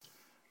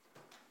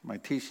My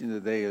teaching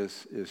today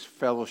is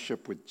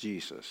fellowship with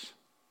Jesus.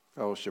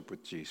 Fellowship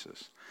with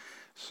Jesus.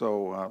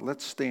 So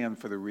let's stand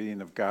for the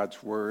reading of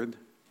God's Word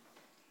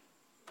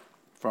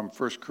from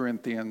 1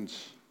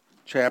 Corinthians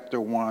chapter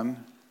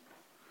 1.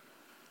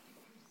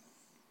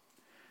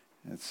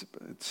 It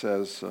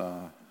says,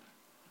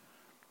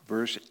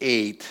 verse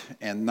 8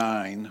 and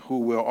 9, who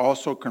will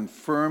also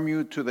confirm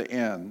you to the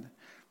end,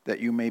 that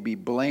you may be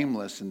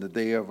blameless in the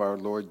day of our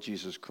Lord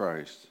Jesus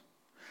Christ.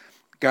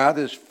 God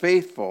is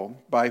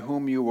faithful, by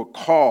whom you were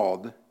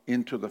called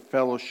into the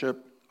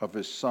fellowship of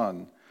his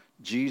Son,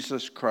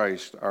 Jesus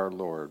Christ our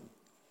Lord.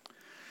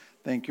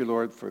 Thank you,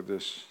 Lord, for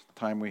this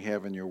time we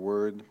have in your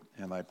word,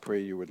 and I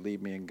pray you would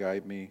lead me and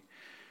guide me,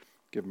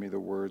 give me the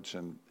words,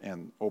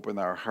 and open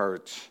our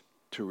hearts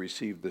to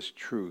receive this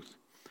truth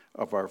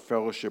of our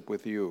fellowship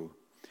with you.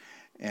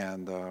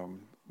 And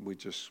we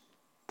just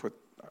put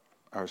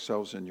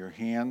ourselves in your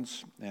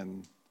hands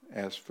and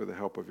ask for the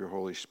help of your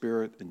Holy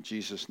Spirit. In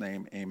Jesus'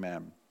 name,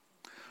 amen.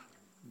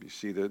 Be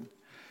seated.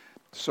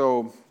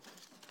 So,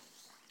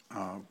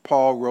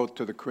 Paul wrote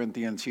to the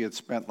Corinthians. He had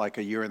spent like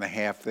a year and a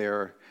half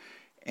there,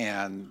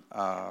 and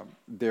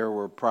there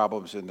were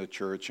problems in the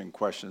church and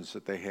questions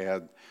that they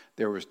had.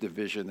 There was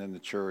division in the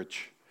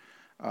church.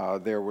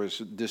 There was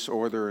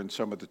disorder in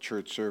some of the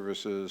church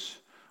services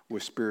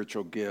with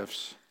spiritual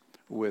gifts,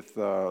 with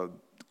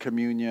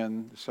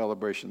communion, the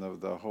celebration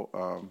of the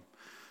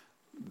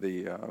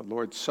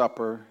Lord's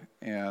Supper,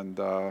 and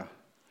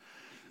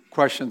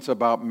questions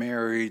about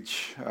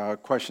marriage,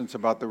 questions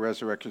about the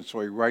resurrection. So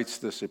he writes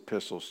this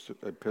epistle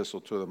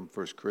to them,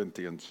 1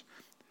 Corinthians,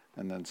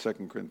 and then 2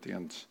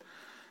 Corinthians.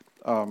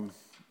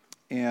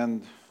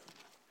 And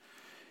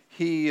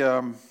he,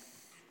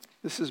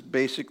 this is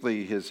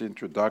basically his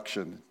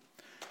introduction,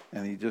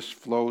 and he just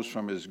flows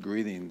from his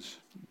greetings.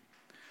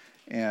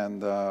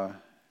 And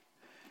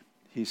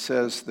he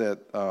says that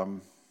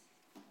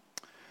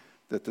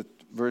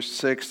verse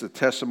 6, the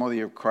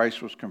testimony of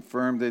Christ was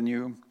confirmed in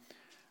you.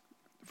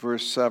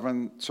 Verse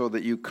 7, so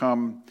that you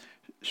come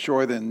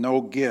short in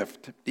no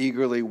gift,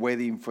 eagerly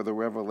waiting for the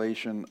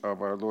revelation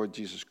of our Lord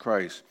Jesus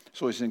Christ.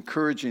 So he's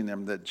encouraging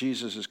them that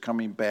Jesus is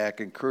coming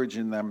back,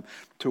 encouraging them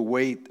to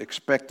wait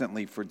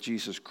expectantly for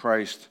Jesus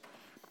Christ's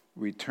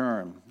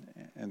return.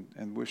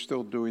 And we're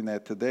still doing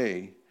that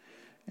today.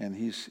 And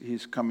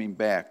he's coming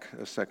back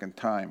a second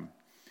time.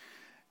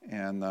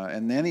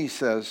 And then he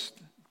says,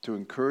 to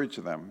encourage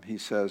them, he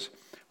says,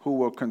 who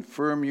will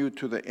confirm you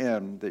to the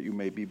end, that you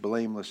may be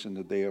blameless in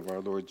the day of our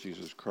Lord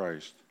Jesus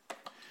Christ.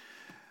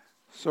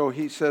 So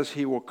he says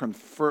he will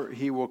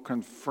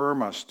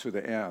confirm us to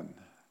the end.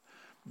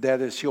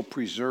 That is, he'll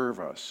preserve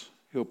us.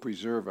 He'll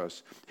preserve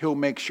us. He'll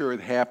make sure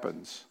it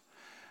happens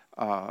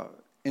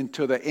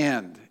until the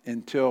end,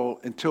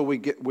 until we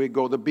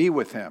go to be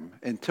with him,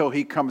 until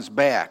he comes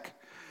back,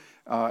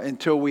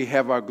 until we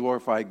have our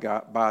glorified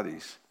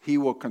bodies. He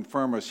will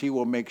confirm us. He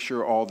will make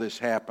sure all this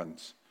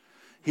happens.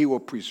 He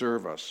will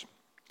preserve us.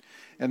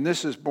 And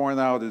this is borne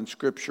out in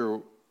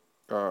Scripture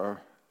so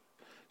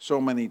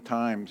many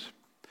times.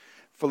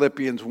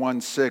 Philippians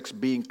 1:6,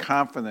 being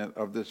confident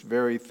of this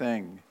very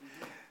thing,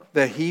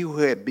 that he who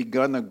had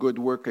begun a good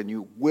work in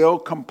you will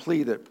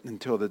complete it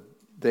until the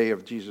day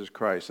of Jesus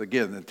Christ.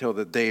 Again, until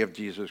the day of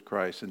Jesus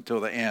Christ, until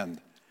the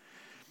end.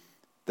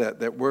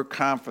 That we're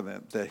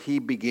confident that he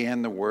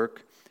began the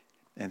work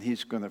and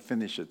he's going to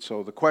finish it.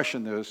 So the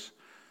question is,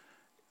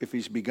 if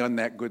he's begun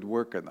that good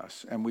work in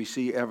us, and we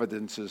see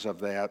evidences of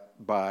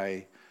that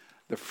by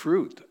the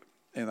fruit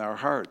in our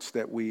hearts,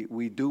 that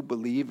we do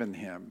believe in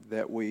him,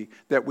 that we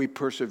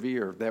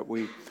persevere, that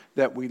we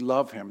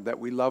love him, that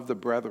we love the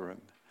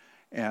brethren,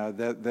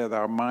 that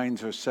our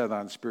minds are set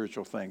on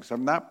spiritual things.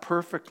 I'm not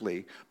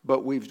perfectly,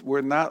 but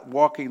we're not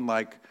walking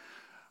like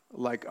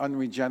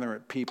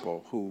unregenerate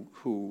people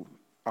who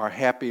are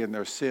happy in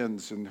their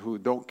sins and who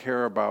don't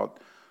care about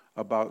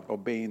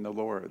obeying the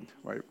Lord,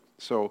 right?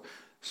 So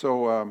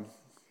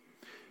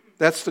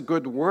that's the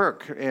good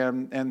work,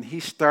 and he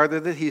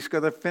started it. He's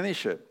going to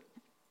finish it.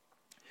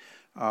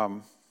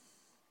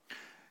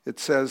 It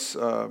says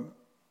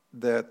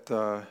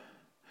that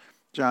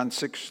John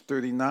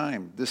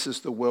 6:39, this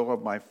is the will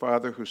of my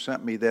Father who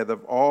sent me, that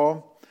of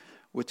all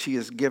which he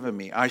has given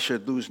me, I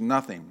should lose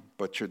nothing,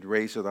 but should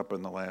raise it up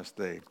in the last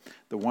day.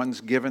 The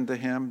ones given to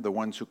him, the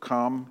ones who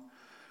come,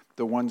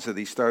 the ones that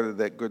he started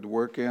that good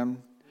work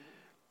in,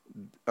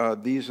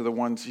 these are the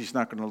ones, he's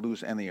not going to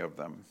lose any of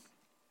them.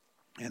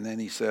 And then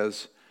he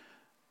says,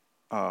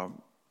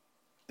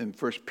 in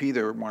 1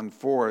 Peter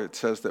 1:4, it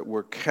says that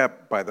we're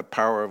kept by the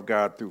power of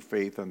God through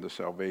faith unto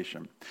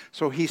salvation.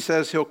 So he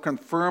says he'll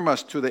confirm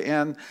us to the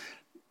end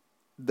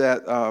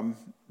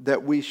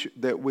that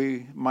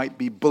we might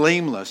be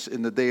blameless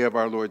in the day of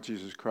our Lord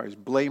Jesus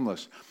Christ.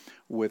 Blameless,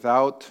 with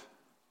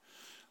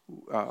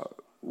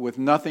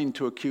nothing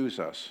to accuse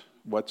us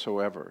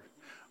whatsoever,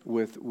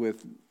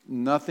 with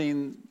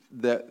nothing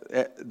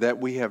that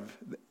we have,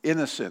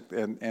 innocent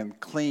and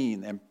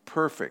clean and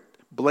perfect,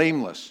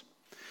 blameless.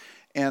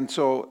 And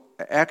so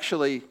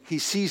actually he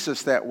sees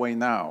us that way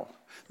now.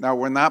 Now,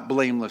 we're not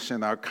blameless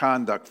in our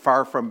conduct,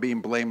 far from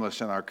being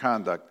blameless in our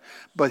conduct.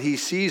 But he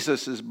sees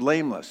us as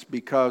blameless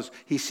because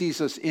he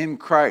sees us in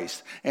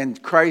Christ,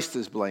 and Christ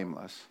is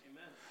blameless.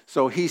 Amen.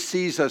 So he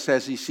sees us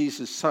as he sees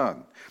his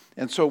Son.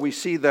 And so we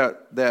see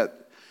that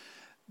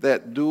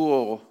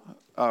dual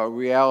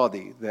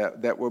reality,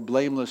 that we're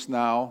blameless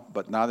now,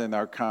 but not in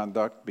our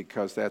conduct,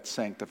 because that's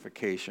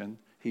sanctification.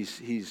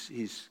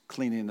 He's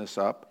cleaning us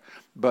up.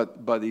 But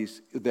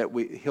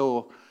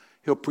he'll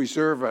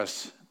preserve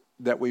us,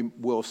 that we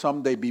will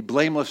someday be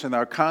blameless in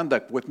our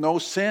conduct with no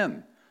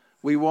sin.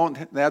 We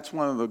won't. That's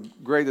one of the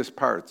greatest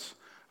parts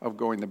of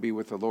going to be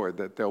with the Lord,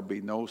 that there'll be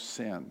no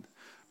sin.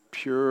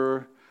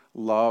 Pure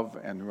love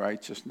and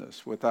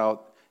righteousness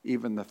without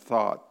even the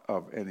thought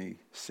of any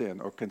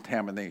sin or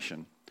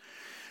contamination.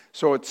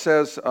 So it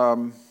says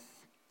in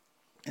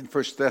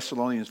 1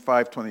 Thessalonians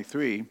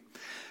 5:23,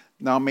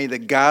 now may the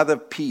God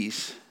of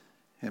peace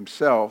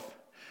himself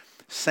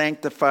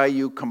sanctify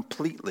you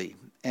completely,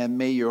 and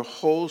may your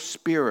whole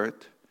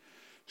spirit,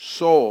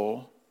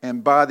 soul,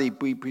 and body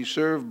be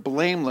preserved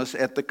blameless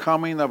at the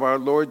coming of our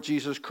Lord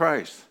Jesus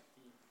Christ.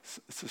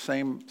 It's the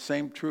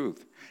same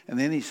truth. And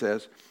then he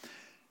says,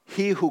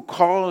 he who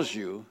calls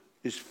you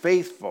is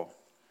faithful,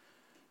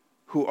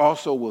 who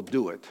also will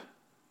do it.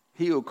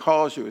 He who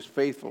calls you is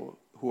faithful,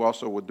 who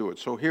also will do it.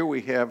 So here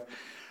we have,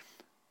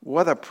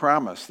 what a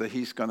promise that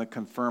he's going to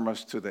confirm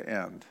us to the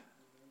end,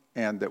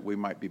 and that we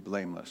might be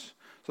blameless.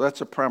 So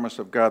that's a promise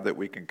of God that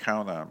we can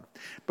count on.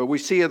 But we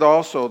see it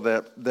also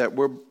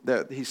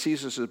that he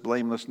sees us as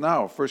blameless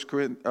now.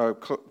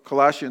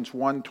 Colossians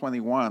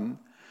 1:21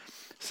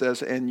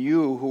 says, and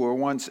you who were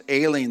once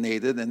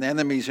alienated and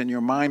enemies in your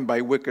mind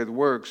by wicked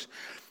works,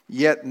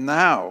 yet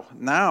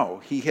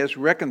now he has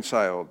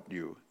reconciled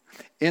you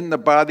in the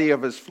body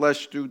of his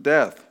flesh through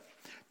death,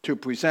 to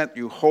present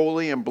you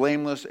holy and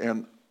blameless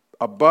and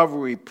above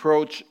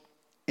reproach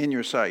in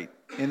his sight,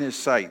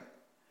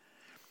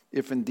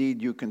 if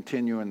indeed you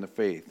continue in the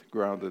faith,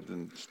 grounded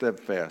and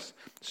steadfast.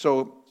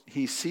 So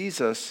he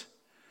sees us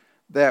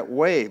that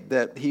way,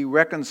 that he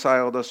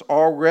reconciled us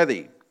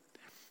already.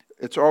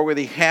 It's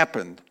already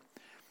happened.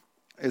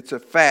 It's a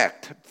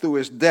fact through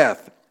his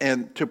death,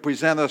 and to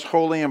present us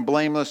holy and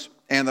blameless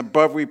and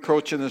above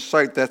reproach in his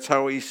sight. That's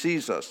how he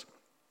sees us.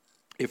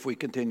 If we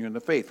continue in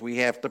the faith, we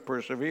have to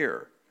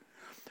persevere.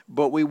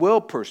 But we will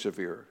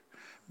persevere,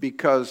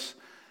 because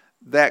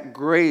that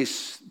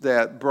grace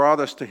that brought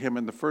us to him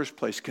in the first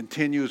place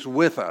continues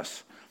with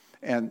us,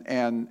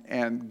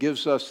 and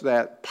gives us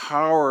that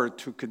power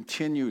to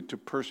continue to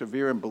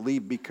persevere and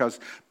believe, because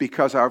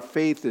our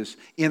faith is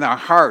in our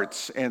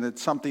hearts, and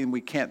it's something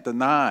we can't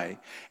deny.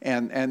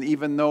 And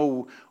even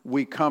though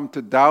we come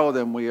to doubt,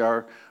 and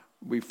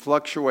we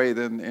fluctuate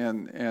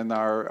in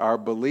our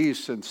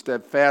beliefs and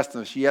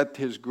steadfastness, yet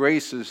his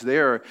grace is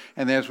there.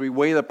 And as we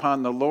wait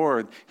upon the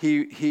Lord,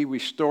 he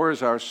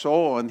restores our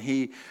soul, and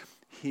he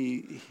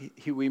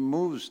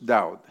removes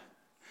doubt,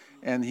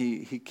 and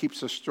he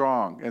keeps us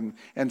strong.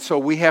 And so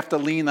we have to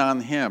lean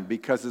on him,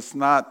 because it's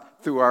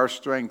not through our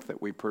strength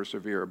that we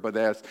persevere, but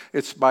as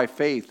it's by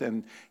faith,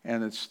 and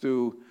it's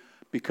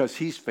because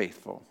he's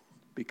faithful.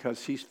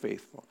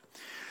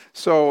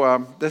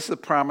 So this is the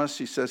promise.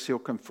 He says he'll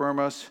confirm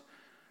us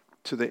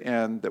to the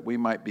end, that we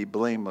might be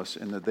blameless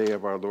in the day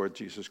of our Lord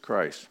Jesus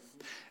Christ.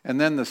 And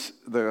then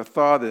the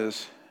thought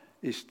is,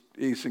 he's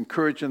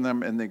encouraging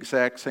them in the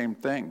exact same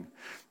thing,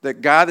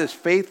 that God is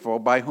faithful,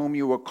 by whom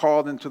you were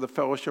called into the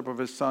fellowship of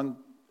his Son,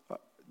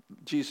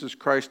 Jesus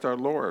Christ our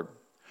Lord.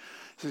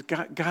 He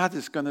says God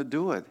is going to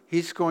do it.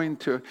 He's going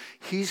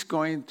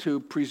to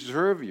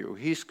preserve you.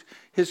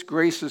 His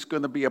grace is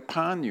going to be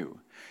upon you.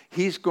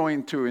 He's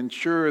going to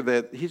ensure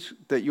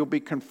that you'll be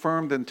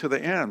confirmed unto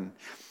the end.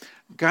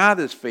 God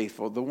is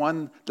faithful,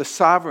 the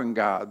sovereign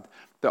God,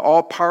 the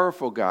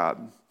all-powerful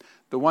God,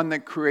 the one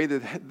that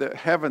created the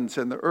heavens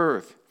and the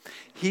earth.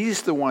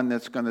 He's the one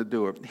that's going to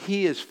do it.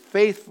 He is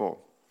faithful.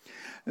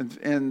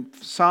 In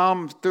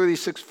Psalm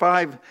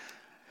 36:5,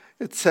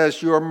 it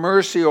says, your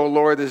mercy, O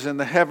Lord, is in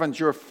the heavens.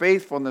 Your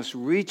faithfulness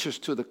reaches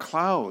to the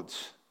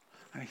clouds.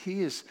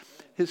 His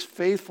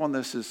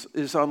faithfulness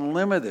is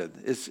unlimited.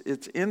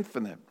 It's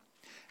infinite.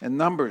 And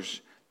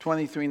Numbers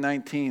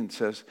 23:19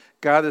 says,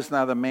 God is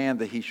not a man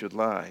that he should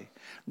lie,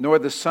 nor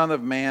the son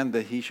of man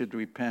that he should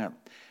repent.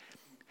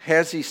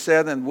 Has he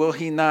said, and will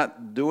he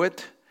not do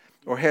it?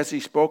 Or has he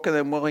spoken,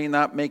 and will he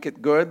not make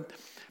it good?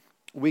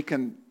 We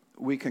can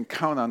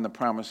count on the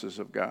promises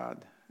of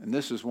God, and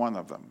this is one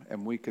of them.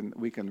 And we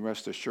can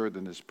rest assured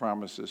in his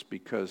promises,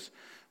 because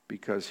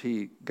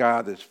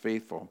God is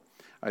faithful.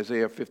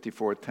 Isaiah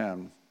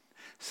 54:10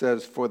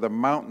 says, for the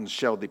mountains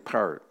shall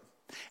depart,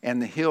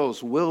 and the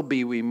hills will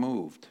be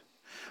removed.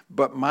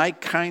 But my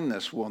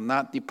kindness will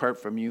not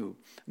depart from you,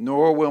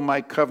 nor will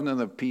my covenant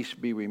of peace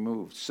be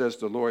removed, says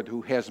the Lord,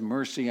 who has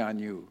mercy on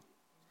you.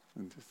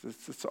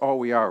 That's all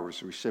we are,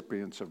 is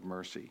recipients of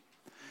mercy.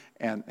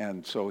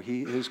 And so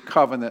his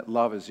covenant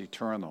love is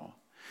eternal.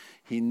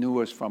 He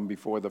knew us from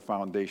before the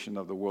foundation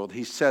of the world.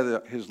 He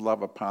set his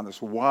love upon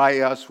us. Why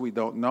us? We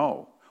don't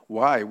know.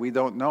 Why? We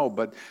don't know.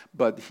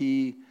 But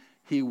he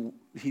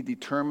he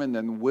determined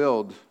and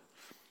willed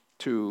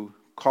to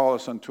call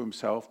us unto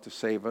himself, to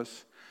save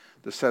us,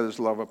 to set his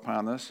love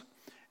upon us,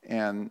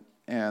 and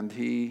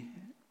he's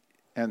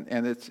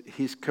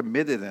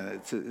committed in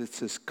it. It's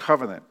his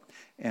covenant,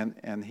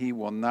 and he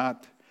will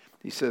not.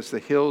 He says the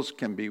hills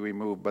can be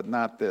removed, but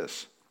not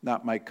this,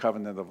 not my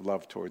covenant of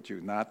love towards you,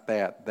 not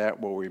that.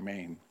 That will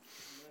remain.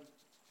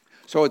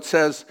 So it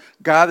says,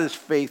 God is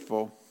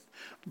faithful,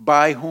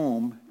 by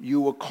whom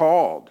you were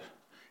called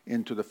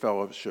into the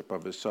fellowship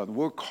of his Son.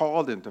 We're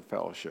called into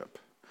fellowship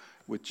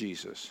with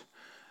Jesus.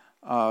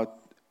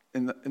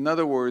 In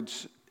other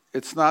words,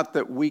 it's not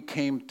that we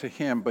came to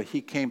him, but he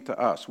came to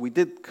us. We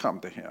did come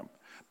to him,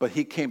 but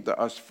he came to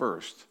us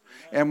first.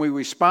 And we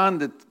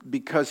responded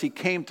because he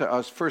came to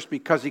us first,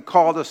 because he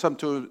called us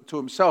unto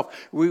himself.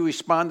 We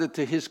responded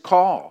to his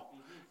call.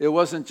 It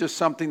wasn't just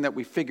something that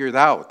we figured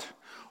out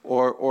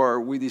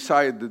or we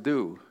decided to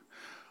do,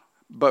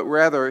 but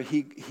rather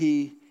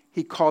he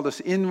called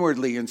us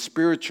inwardly and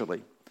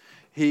spiritually.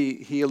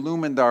 He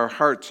illumined our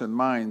hearts and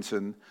minds,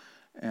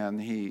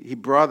 and he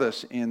brought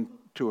us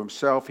into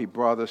himself. He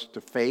brought us to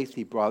faith.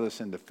 He brought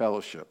us into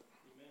fellowship.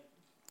 Amen.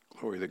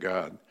 Glory to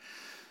God.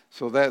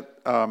 So that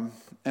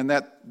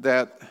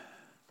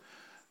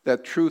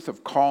truth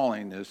of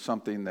calling is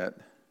something that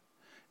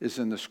is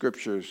in the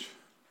scriptures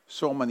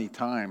so many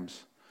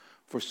times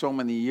for so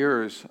many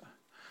years.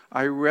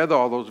 I read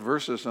all those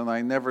verses and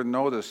I never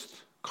noticed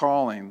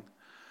calling.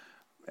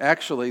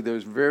 Actually,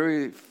 there's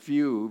very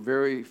few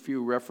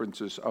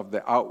references of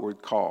the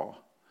outward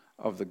call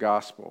of the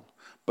gospel,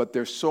 but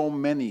there's so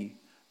many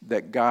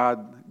that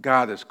God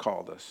has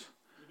called us.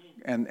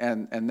 And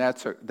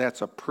that's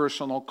a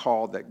personal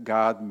call that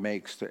God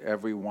makes to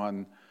every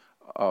one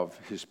of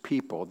his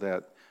people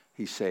that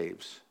he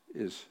saves.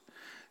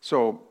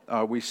 So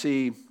we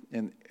see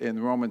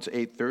in Romans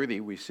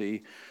 8:30, we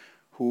see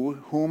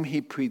whom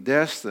he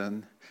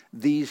predestined,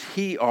 these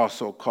he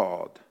also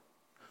called.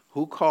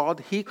 Who called?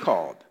 He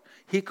called.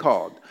 He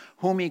called.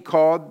 Whom he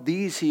called,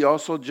 these he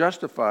also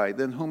justified.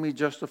 And whom he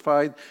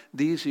justified,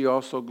 these he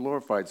also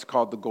glorified. It's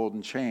called the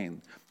golden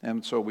chain.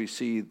 And so we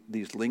see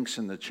these links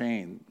in the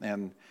chain.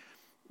 And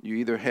you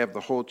either have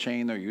the whole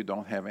chain or you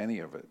don't have any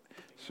of it.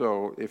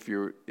 So if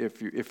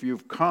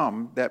you've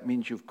come, that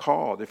means you've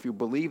called. If you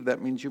believe,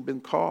 that means you've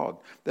been called.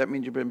 That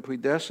means you've been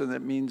predestined.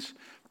 That means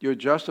you're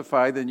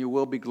justified and you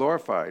will be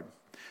glorified.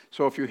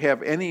 So if you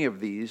have any of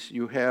these,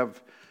 you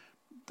have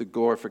the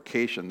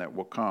glorification that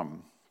will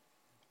come.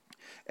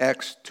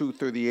 Acts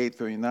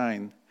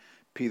 2:38-39,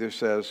 Peter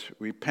says,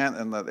 repent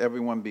and let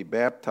everyone be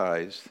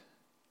baptized.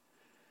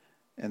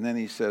 And then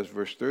he says,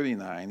 verse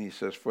 39, he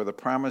says, for the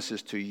promise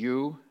is to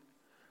you,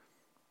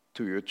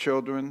 to your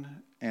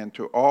children, and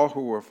to all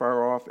who are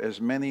far off, as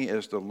many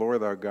as the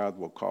Lord our God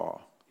will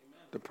call.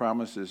 Amen. The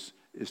promise is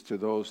to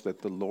those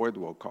that the Lord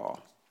will call.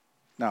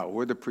 Now,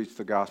 we're to preach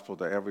the gospel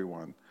to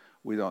everyone.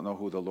 We don't know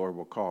who the Lord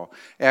will call.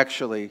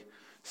 Actually,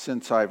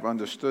 since I've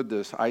understood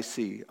this, I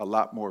see a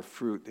lot more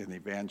fruit in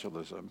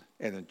evangelism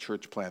and in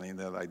church planting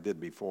than I did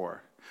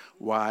before.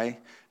 Why?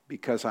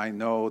 Because I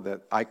know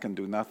that I can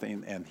do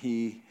nothing and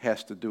he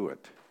has to do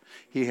it.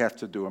 He has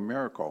to do a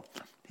miracle.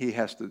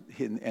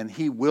 And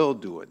he will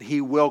do it.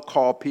 He will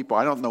call people.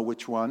 I don't know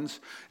which ones.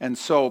 And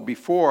so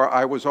before,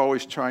 I was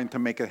always trying to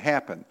make it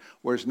happen.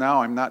 Whereas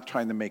now, I'm not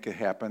trying to make it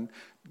happen.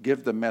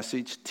 Give the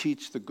message,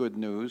 teach the good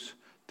news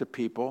to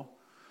people,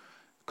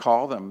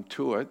 call them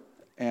to it,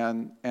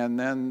 and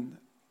then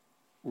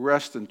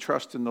rest and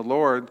trust in the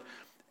Lord.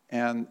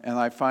 And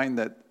I find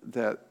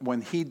that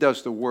when he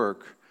does the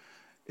work,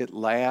 it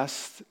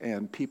lasts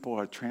and people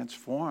are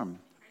transformed.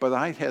 But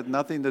I had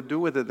nothing to do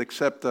with it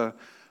except a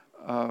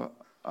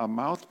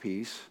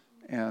mouthpiece,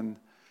 and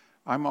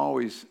I'm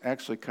always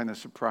actually kind of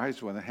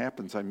surprised when it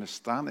happens. I'm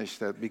astonished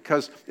that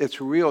because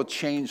it's real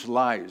changed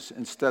lives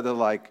instead of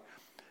like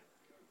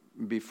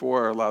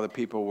before a lot of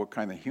people were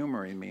kind of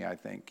humoring me, I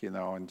think,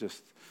 and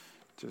just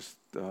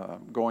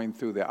going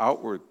through the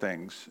outward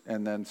things.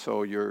 And then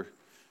so you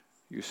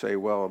say,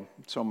 well,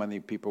 so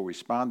many people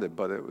responded,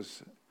 but it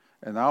was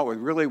an outward.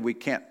 Really, we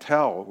can't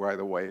tell right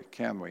away,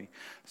 can we?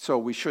 So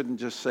we shouldn't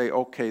just say,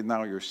 okay,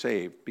 now you're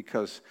saved,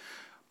 because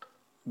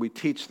we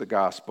teach the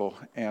gospel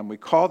and we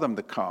call them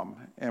to come,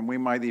 and we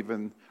might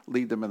even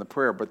lead them in a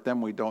prayer, but then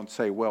we don't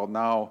say, well,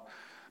 now,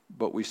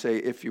 but we say,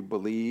 if you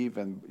believe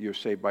and you're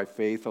saved by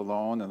faith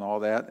alone and all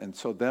that. And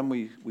so then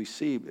we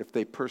see if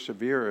they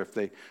persevere,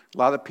 a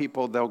lot of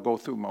people, they'll go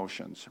through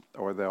motions,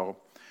 or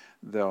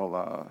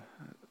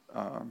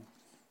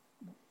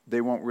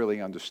they won't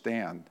really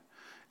understand,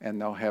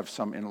 and they'll have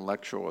some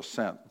intellectual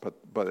assent,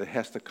 but it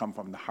has to come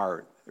from the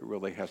heart. It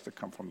really has to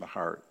come from the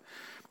heart.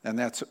 And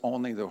that's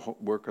only the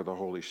work of the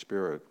Holy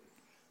Spirit.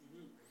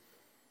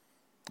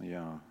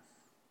 Yeah.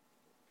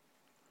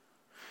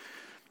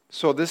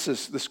 So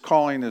this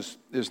calling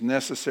is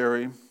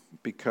necessary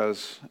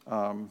because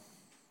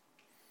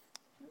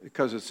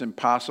it's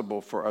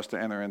impossible for us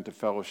to enter into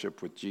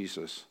fellowship with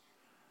Jesus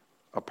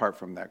apart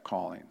from that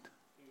calling.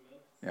 Amen.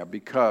 Yeah,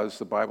 because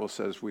the Bible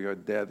says we are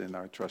dead in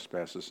our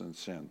trespasses and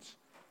sins.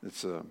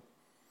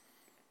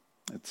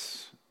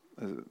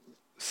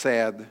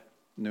 sad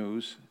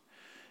news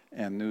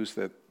and news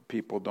that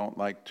people don't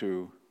like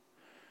to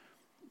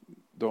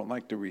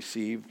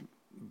receive,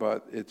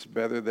 but it's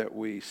better that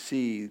we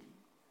see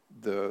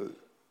the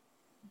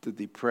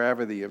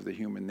depravity of the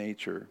human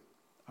nature.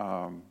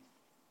 Romans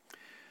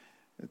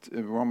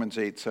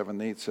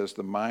 8:7-8 says,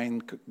 the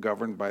mind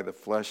governed by the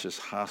flesh is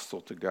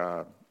hostile to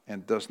God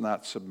and does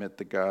not submit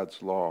to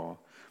God's law,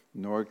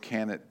 nor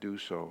can it do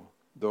so.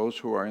 Those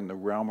who are in the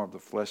realm of the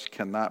flesh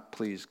cannot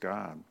please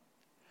God.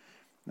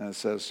 And it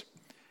says,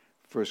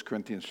 1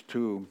 Corinthians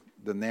 2,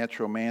 the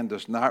natural man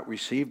does not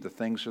receive the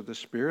things of the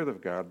Spirit of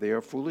God. They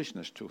are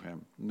foolishness to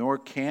him, nor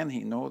can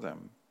he know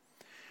them.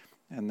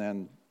 And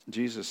then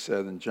Jesus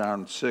said in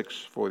John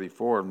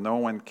 6:44, no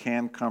one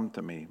can come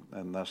to me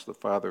unless the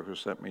Father who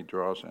sent me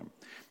draws him.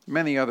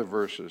 Many other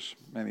verses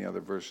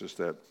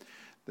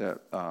that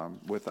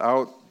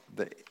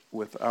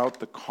without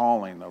the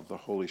calling of the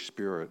Holy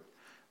Spirit,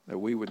 that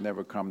we would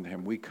never come to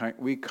him. We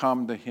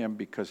come to him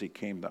because he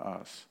came to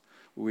us.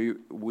 We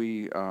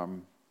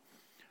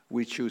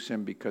choose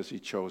him because he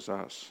chose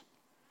us.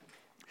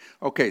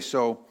 Okay,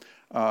 so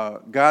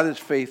God is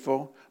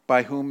faithful,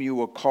 by whom you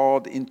were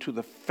called into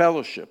the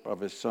fellowship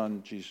of his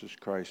Son, Jesus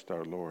Christ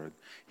our Lord.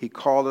 He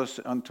called us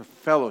unto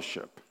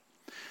fellowship.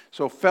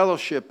 So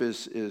fellowship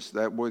is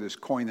that word is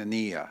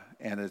koinonia,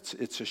 and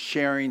it's a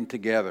sharing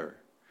together.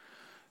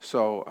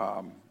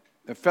 So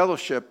the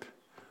fellowship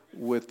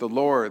with the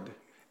Lord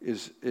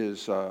is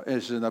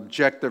an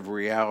objective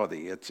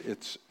reality.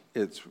 It's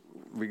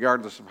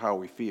regardless of how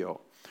we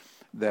feel.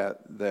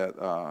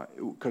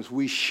 Because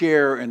we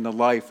share in the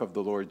life of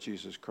the Lord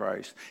Jesus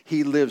Christ.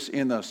 He lives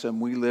in us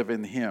and we live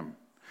in him.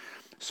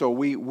 So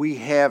we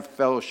have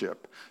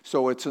fellowship.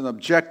 So it's an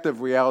objective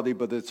reality,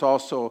 but it's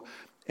also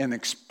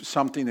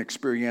something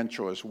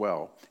experiential as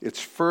well. It's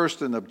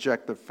first an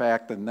objective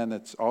fact, and then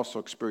it's also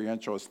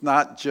experiential. It's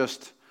not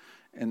just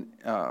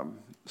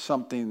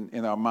something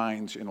in our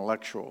minds,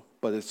 intellectual,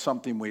 but it's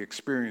something we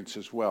experience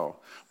as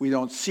well. We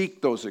don't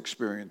seek those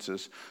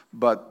experiences,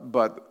 but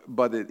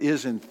it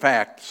is in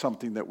fact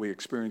something that we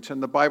experience.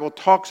 And the Bible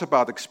talks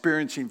about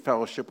experiencing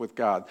fellowship with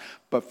God.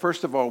 But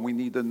first of all, we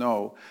need to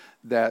know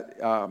that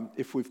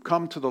if we've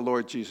come to the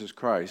Lord Jesus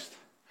Christ,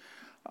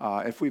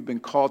 if we've been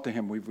called to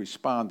him, we've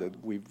responded,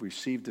 we've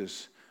received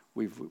this,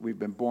 we've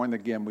been born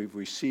again, we've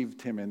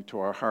received him into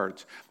our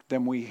hearts,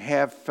 then we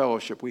have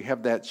fellowship. We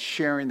have that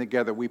sharing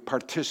together. We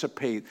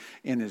participate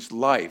in his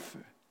life.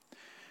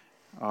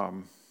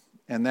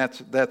 And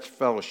that's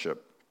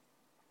fellowship.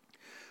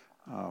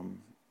 And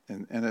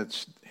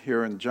it's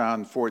here in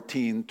John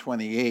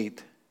 14:28,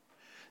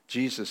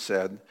 Jesus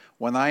said,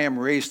 when I am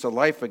raised to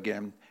life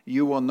again,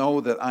 you will know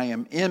that I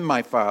am in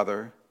my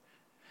Father,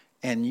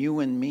 and you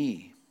in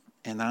me,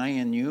 and I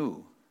in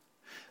you.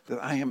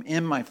 That I am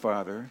in my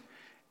Father,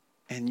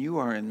 and you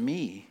are in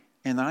me,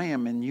 and I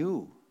am in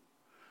you.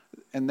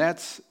 And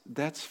that's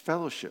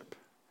fellowship.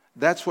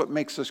 That's what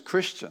makes us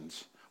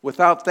Christians.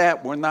 Without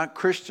that, we're not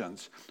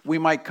Christians. We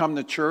might come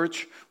to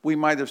church. We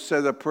might have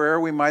said a prayer.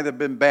 We might have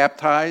been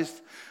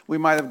baptized. We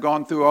might have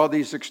gone through all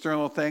these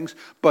external things.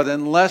 But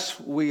unless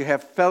we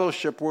have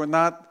fellowship, we're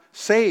not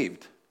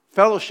saved.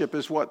 Fellowship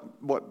is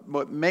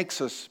what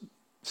makes us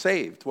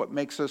saved, what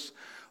makes us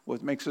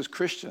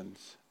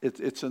Christians.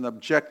 It's an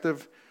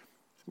objective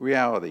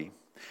reality.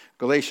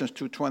 Galatians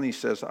 2:20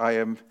 says,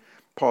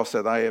 Paul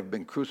said, I have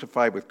been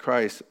crucified with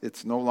Christ.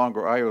 It's no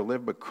longer I who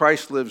live, but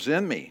Christ lives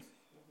in me.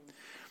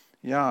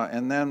 Yeah,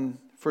 and then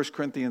 1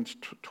 Corinthians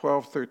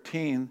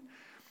 12:13,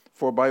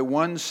 for by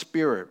one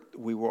Spirit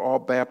we were all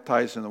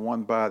baptized in the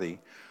one body.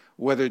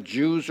 Whether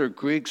Jews or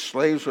Greeks,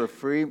 slaves or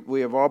free,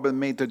 we have all been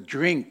made to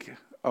drink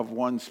of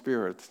one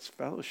Spirit. It's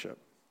fellowship.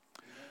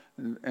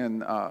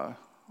 And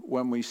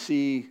when we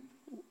see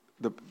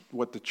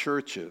what the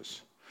church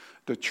is,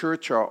 the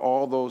church are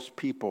all those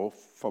people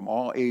from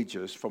all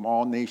ages, from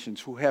all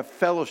nations, who have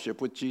fellowship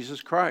with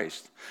Jesus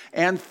Christ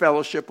and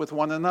fellowship with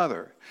one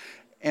another.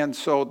 And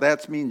so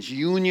that means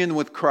union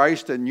with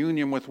Christ and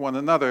union with one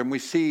another. And we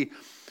see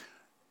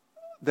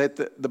that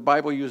the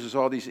Bible uses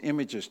all these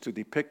images to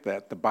depict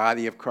that. The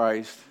body of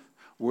Christ,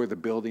 we're the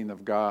building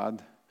of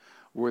God,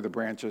 we're the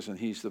branches and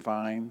he's the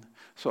vine.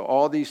 So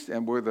all these,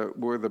 and we're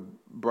the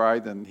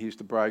bride and he's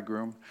the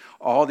bridegroom.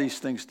 All these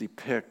things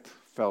depict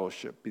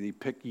fellowship. They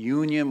depict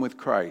union with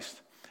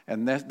Christ.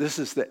 And this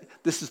is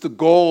the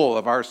goal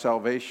of our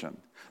salvation.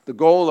 The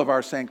goal of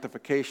our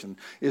sanctification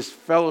is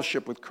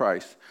fellowship with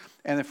Christ.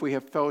 And if we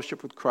have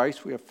fellowship with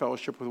Christ, we have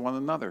fellowship with one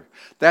another.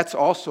 That's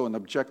also an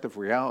objective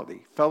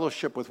reality.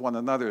 Fellowship with one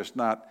another is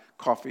not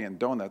coffee and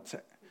donuts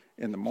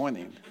in the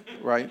morning,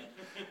 right?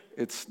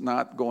 It's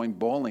not going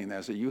bowling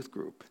as a youth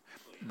group.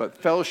 But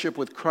fellowship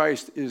with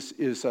Christ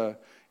is an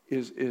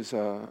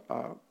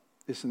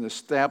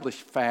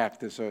established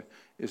fact,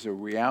 is a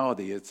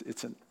reality.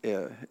 It's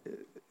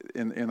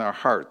in our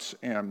hearts,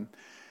 and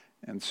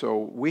so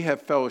we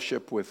have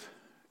fellowship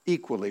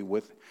equally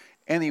with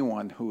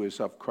anyone who is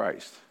of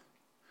Christ.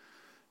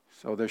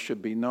 So there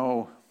should be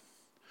no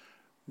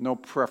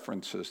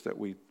preferences that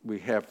we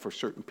have for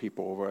certain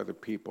people over other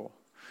people.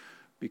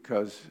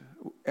 because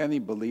any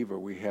believer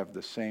we have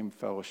the same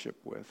fellowship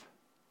with.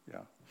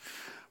 Yeah.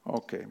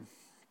 Okay.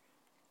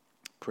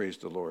 Praise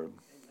the Lord.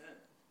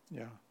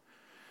 Amen.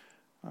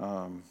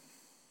 Yeah.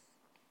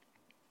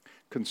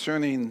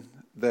 Concerning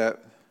that,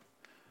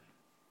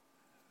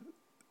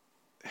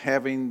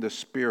 having the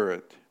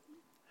Spirit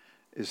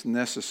is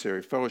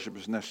necessary. Fellowship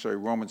is necessary.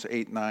 Romans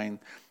 8:9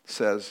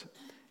 says,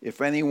 if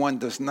anyone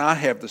does not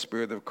have the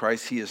Spirit of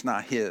Christ, he is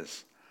not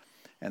his.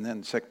 And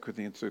then 2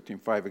 Corinthians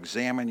 13:5,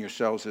 examine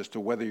yourselves as to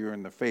whether you're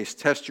in the faith.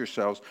 Test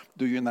yourselves.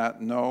 Do you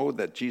not know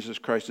that Jesus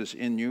Christ is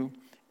in you?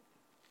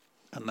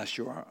 Unless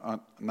you are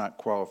not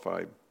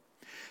qualified.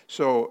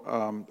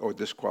 So, or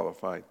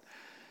disqualified.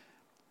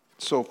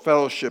 So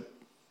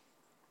fellowship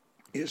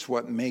is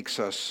what makes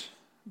us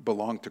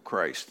belong to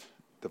Christ.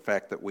 The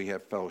fact that we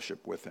have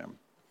fellowship with him.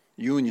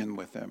 Union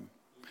with him.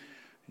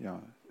 Yeah.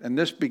 And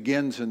this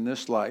begins in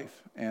this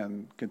life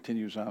and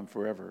continues on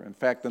forever. In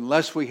fact,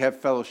 unless we have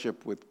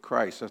fellowship with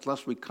Christ,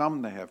 unless we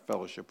come to have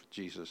fellowship with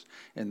Jesus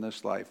in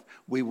this life,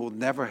 we will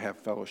never have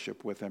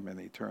fellowship with him in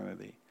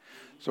eternity.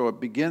 So it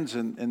begins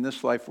in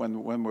this life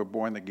when we're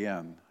born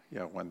again.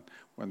 Yeah, when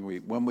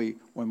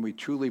we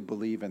truly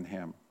believe in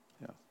him.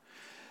 Yeah.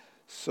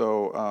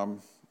 So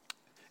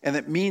and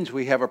it means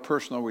we have a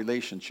personal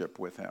relationship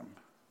with him.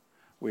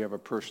 We have a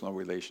personal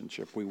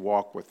relationship. We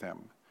walk with him,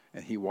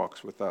 and he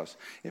walks with us.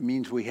 It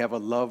means we have a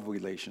love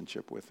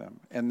relationship with him,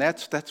 and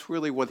that's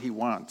really what he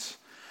wants,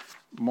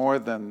 more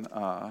than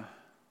a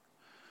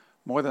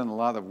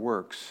lot of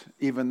works.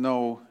 Even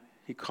though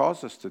he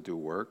calls us to do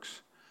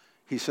works,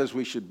 he says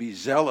we should be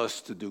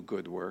zealous to do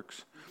good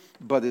works,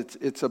 but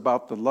it's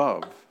about the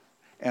love,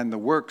 and the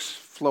works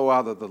flow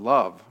out of the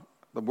love.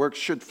 The works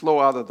should flow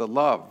out of the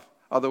love.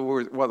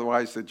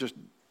 Otherwise, they're just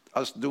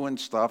us doing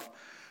stuff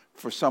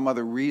for some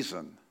other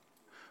reason,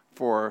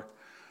 for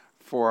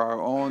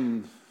our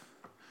own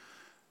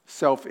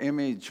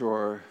self-image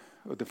or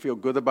to feel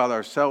good about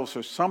ourselves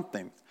or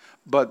something.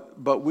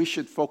 But we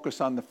should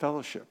focus on the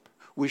fellowship.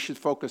 We should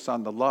focus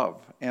on the love.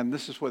 And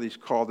this is what he's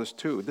called us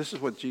to. This is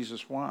what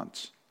Jesus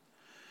wants.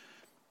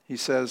 He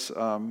says,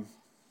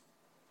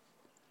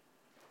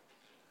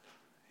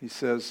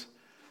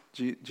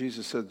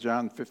 Jesus said,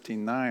 John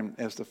 15:9,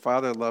 as the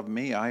Father loved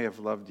me, I have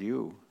loved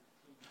you.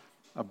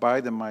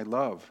 Abide in my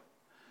love.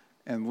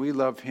 And we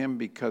love him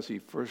because he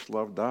first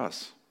loved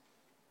us.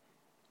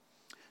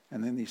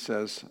 And then he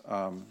says,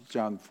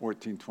 John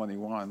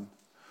 14:21,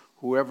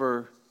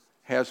 whoever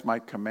has my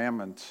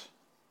commandments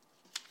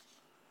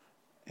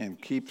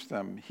and keeps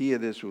them, he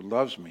it is who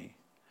loves me.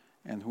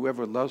 And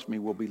whoever loves me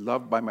will be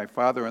loved by my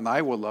Father, and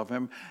I will love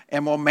him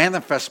and will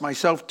manifest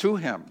myself to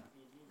him.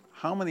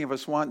 How many of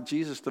us want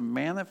Jesus to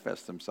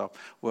manifest himself?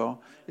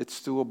 Well, it's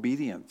through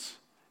obedience.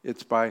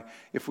 It's by,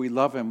 if we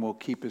love him, we'll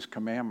keep his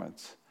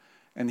commandments.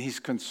 And he's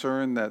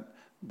concerned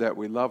that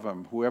we love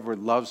him. Whoever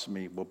loves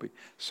me will be.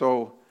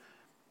 So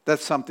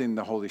that's something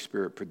the Holy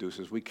Spirit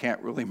produces. We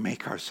can't really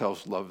make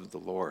ourselves love the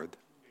Lord.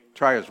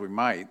 Try as we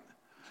might.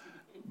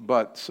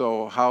 But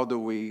so how do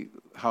we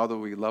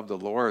love the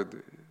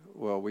Lord?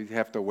 Well, we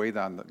have to wait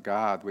on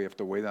God. We have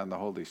to wait on the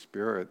Holy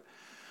Spirit.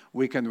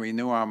 We can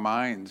renew our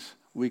minds.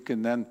 We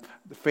can then,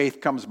 the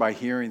faith comes by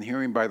hearing,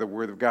 hearing by the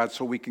word of God,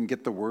 so we can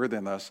get the word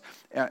in us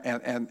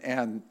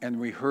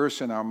and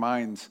rehearse in our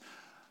minds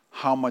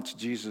how much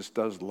Jesus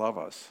does love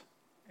us.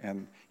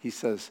 And he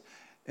says,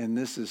 and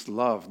this is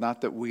love,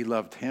 not that we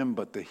loved him,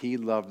 but that he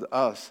loved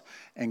us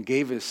and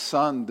gave his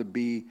son to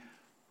be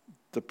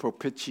the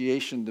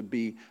propitiation, to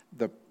be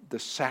the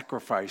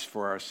sacrifice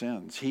for our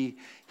sins. He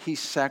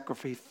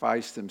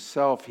sacrificed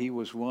himself. He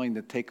was willing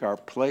to take our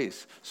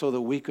place so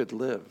that we could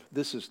live.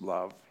 This is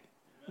love.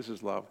 This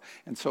is love.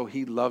 And so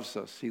he loves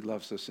us. He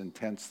loves us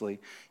intensely.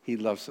 He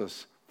loves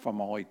us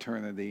from all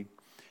eternity.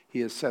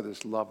 He has set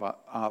his love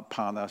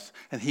upon us,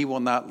 and he will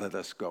not let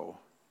us go.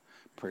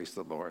 Praise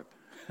the Lord.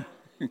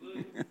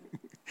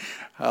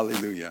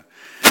 Hallelujah.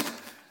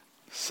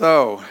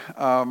 So,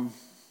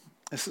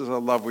 this is a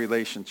love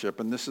relationship,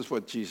 and this is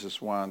what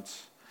Jesus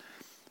wants.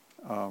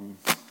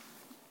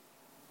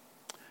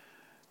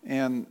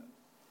 And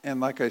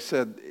like I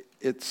said,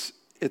 it's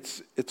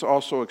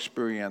also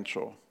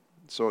experiential.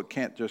 So it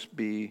can't just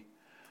be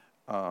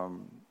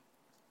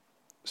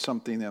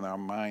something in our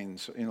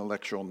minds,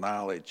 intellectual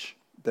knowledge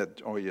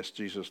that, oh yes,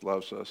 Jesus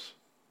loves us.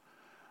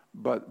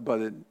 But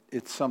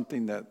it's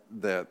something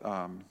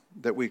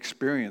that we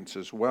experience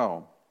as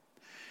well.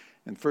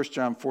 In 1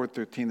 John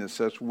 4:13 it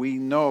says, we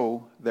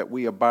know that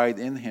we abide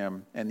in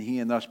him and he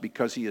in us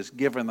because he has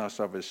given us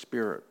of his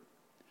Spirit.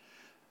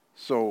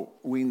 So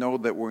we know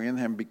that we're in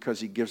him because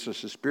he gives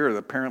us his Spirit.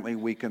 Apparently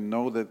we can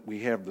know that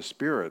we have the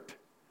Spirit.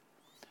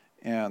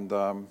 And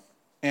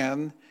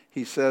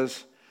he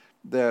says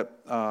that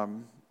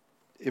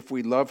if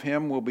we love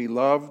him, we'll be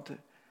loved,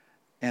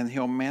 and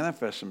he'll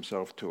manifest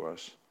himself to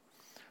us.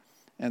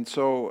 And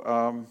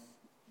so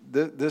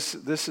this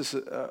is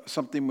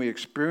something we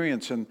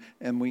experience,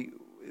 and we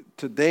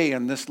today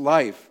in this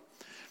life,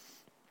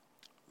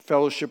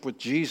 fellowship with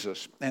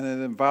Jesus, and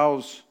it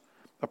involves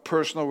a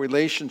personal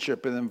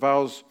relationship. It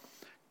involves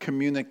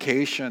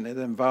communication. It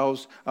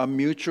involves a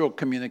mutual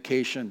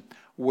communication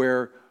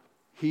where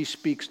he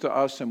speaks to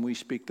us and we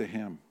speak to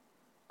him.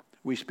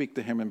 We speak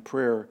to him in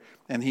prayer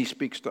and he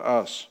speaks to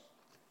us.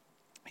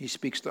 He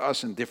speaks to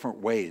us in different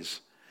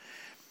ways.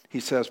 He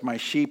says, my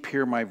sheep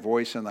hear my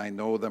voice and I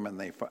know them and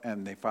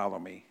they follow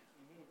me.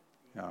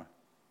 Yeah.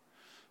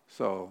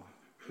 So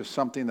there's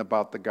something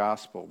about the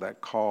gospel,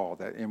 that call,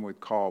 that inward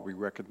call, we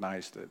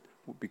recognized it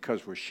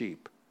because we're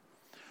sheep.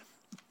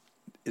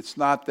 It's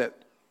not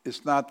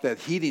that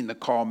heeding the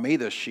call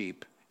made us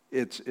sheep.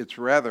 It's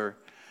rather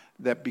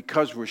that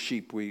because we're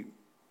sheep, we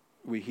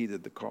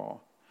heeded the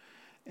call.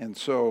 And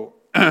so,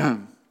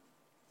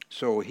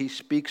 so he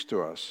speaks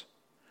to us.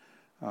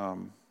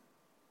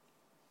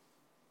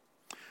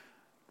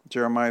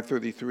 Jeremiah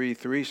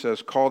 33:3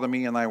 says, call to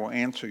me and I will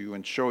answer you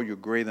and show you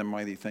great and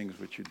mighty things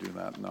which you do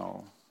not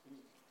know.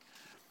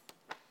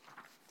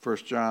 1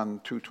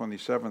 John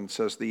 2:27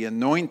 says, the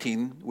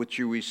anointing which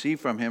you receive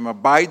from him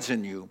abides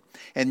in you,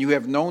 and you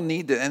have no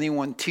need that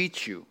anyone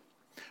teach you.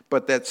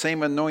 But that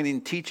same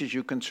anointing teaches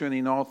you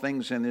concerning all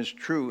things and is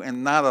true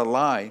and not a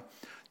lie,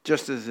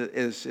 just as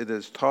it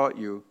has taught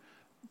you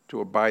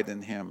to abide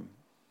in him.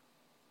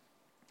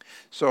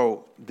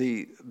 So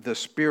the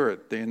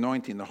Spirit, the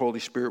anointing, the Holy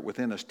Spirit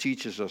within us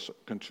teaches us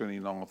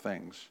concerning all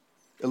things.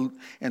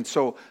 And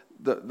so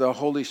the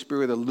Holy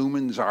Spirit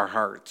illumines our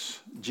hearts.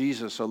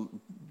 Jesus,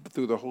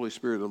 through the Holy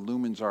Spirit,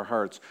 illumines our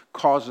hearts,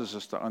 causes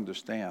us to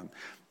understand,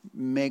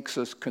 makes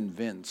us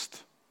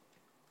convinced.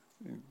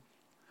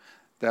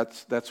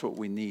 That's what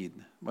we need.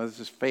 Well, this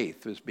is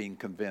faith, is being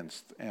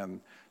convinced.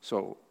 And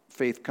so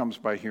faith comes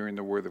by hearing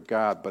the Word of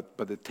God,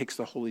 but it takes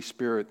the Holy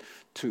Spirit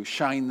to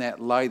shine that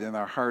light in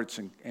our hearts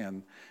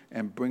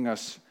and bring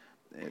us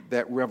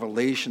that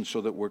revelation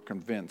so that we're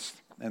convinced.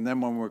 And then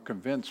when we're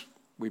convinced,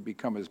 we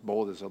become as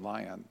bold as a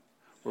lion.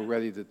 We're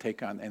ready to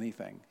take on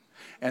anything.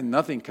 And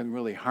nothing can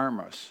really harm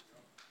us,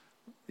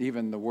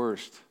 even the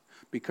worst,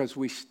 because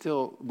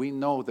we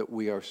know that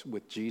we are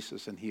with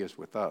Jesus and he is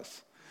with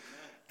us.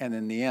 And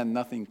in the end,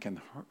 nothing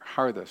can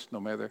harm us, no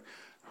matter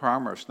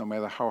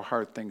how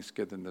hard things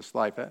get in this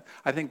life.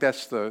 I think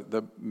that's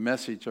the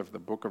message of the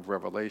book of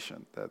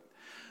Revelation, that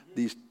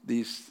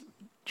these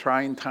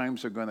trying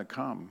times are going to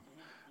come.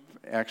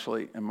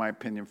 Actually, in my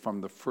opinion,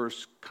 from the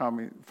first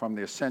coming, from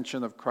the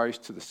ascension of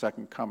Christ to the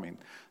second coming,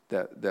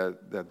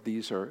 that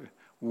these are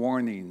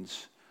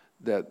warnings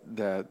that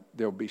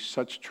there'll be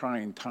such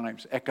trying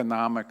times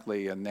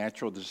economically and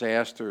natural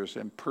disasters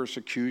and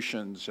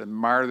persecutions and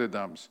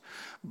martyrdoms.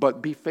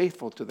 But be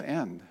faithful to the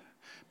end,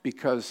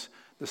 because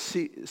the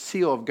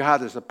seal of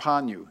God is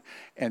upon you,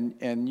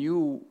 and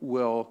you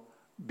will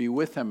be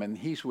with him, and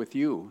he's with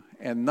you,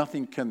 and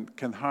nothing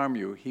can harm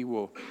you. He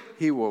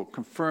will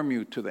confirm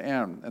you to the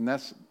end, and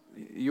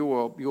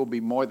you'll be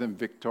more than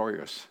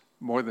victorious,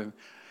 more than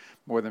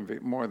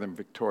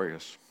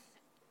victorious.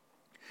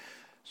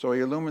 So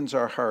he illumines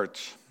our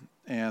hearts,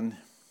 and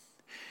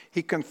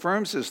he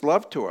confirms his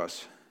love to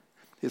us.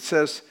 It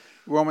says,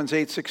 Romans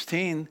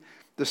 8:16,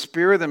 the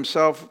Spirit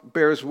himself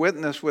bears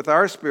witness with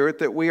our spirit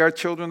that we are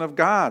children of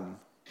God.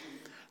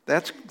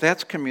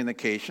 That's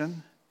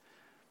communication.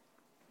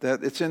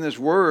 That it's in his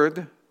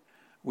word.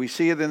 We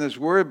see it in his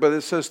word, but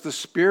it says the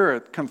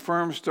Spirit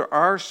confirms to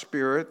our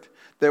spirit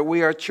that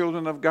we are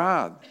children of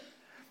God.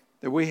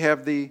 That we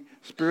have the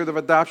Spirit of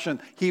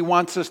adoption. He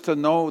wants us to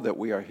know that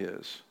we are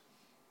his.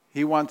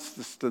 He wants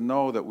us to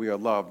know that we are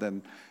loved,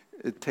 and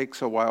it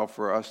takes a while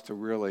for us to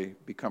really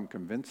become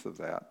convinced of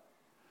that,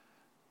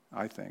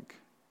 I think.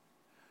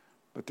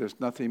 But there's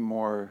nothing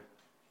more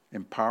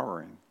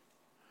empowering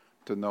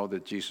to know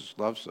that Jesus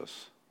loves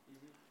us,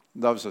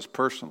 loves us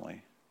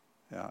personally,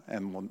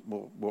 and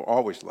will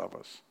always love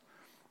us,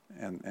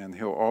 and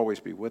he'll always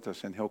be with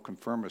us, and he'll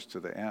confirm us to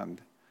the end.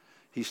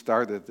 He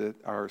started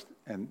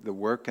the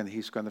work, and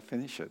he's going to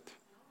finish it.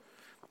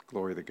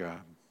 Glory to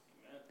God.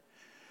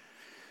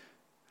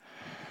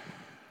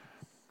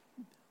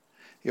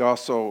 He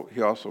also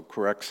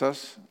corrects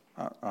us.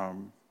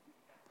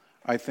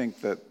 I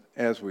think that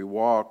as we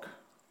walk,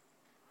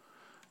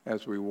 a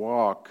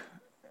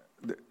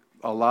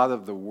lot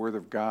of the Word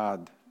of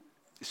God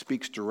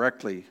speaks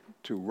directly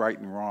to right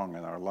and wrong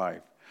in our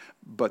life.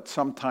 But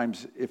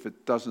sometimes if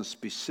it doesn't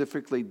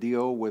specifically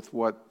deal with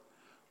what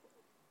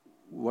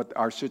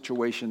our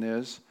situation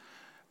is,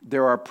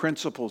 there are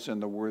principles in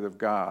the Word of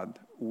God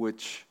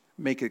which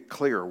make it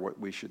clear what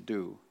we should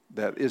do.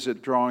 That is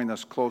it drawing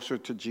us closer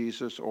to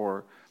Jesus,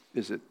 or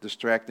is it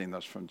distracting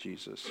us from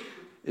Jesus?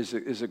 Is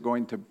it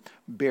going to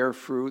bear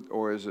fruit,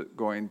 or is it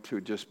going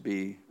to just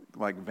be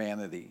like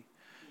vanity?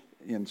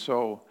 And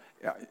so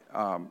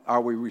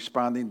are we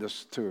responding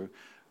to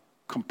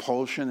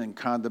compulsion and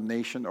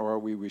condemnation, or are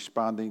we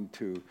responding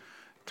to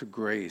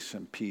grace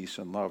and peace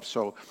and love?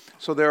 So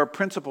there are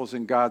principles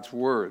in God's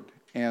Word.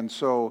 And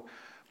so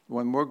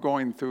when we're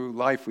going through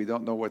life, we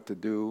don't know what to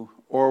do,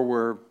 or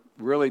we're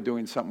really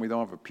doing something, we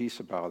don't have a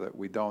peace about it.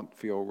 We don't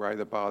feel right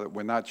about it.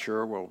 We're not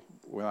sure. Well,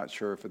 we're not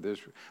sure if it is.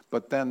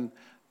 But then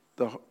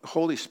the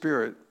Holy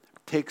Spirit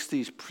takes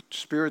these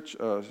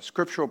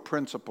scriptural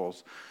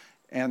principles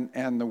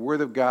and the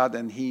Word of God,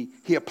 and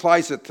he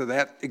applies it to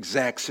that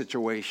exact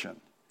situation.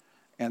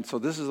 And so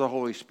this is the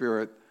Holy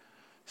Spirit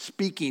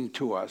speaking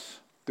to us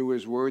through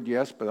His Word,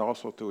 yes, but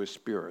also through His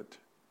Spirit,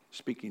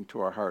 speaking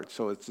to our hearts.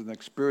 So it's an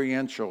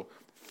experiential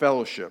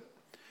fellowship.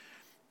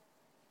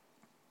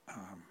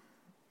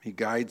 He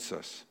guides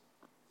us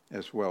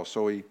as well.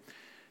 So He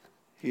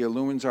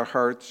illumines our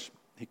hearts.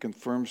 He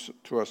confirms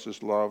to us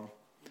His love.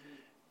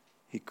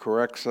 He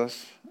corrects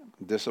us,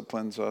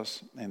 disciplines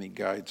us, and He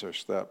guides our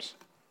steps.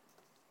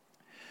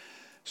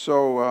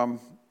 So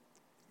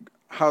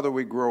how do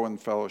we grow in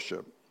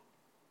fellowship?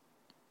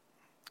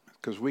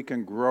 Because we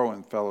can grow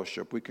in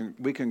fellowship. We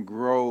can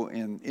grow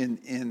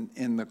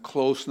in the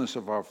closeness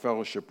of our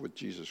fellowship with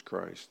Jesus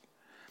Christ.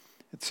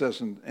 It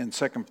says in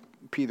 2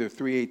 Peter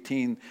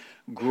 3:18,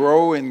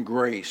 grow in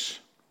grace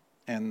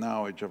and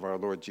knowledge of our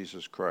Lord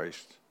Jesus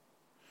Christ.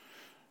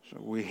 So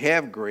we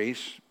have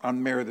grace,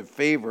 unmerited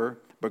favor,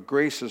 but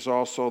grace is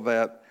also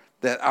that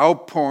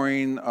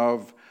outpouring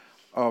of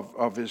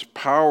His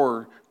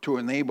power to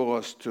enable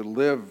us to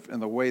live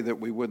in a way that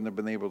we wouldn't have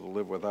been able to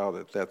live without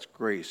it. That's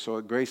grace.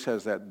 So grace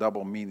has that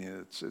double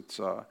meaning.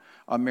 It's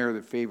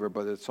unmerited favor,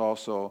 but it's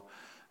also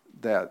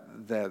that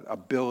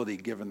ability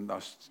given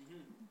us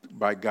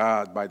by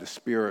God, by the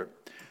Spirit,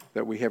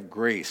 that we have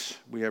grace.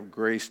 We have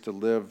grace to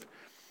live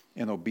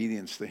in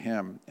obedience to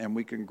Him, and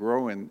we can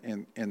grow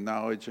in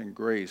knowledge and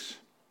grace.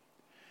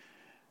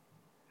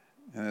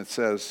 And it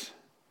says,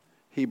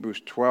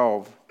 Hebrews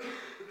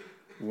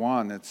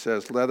 12:1, it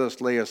says, let us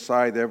lay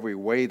aside every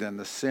weight and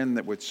the sin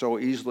that would so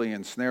easily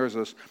ensnares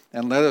us,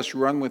 and let us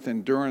run with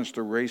endurance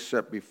the race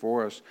set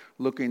before us,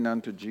 looking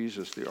unto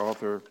Jesus, the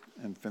author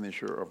and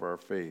finisher of our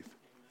faith.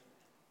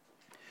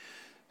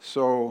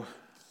 So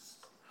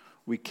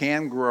we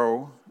can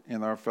grow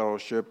in our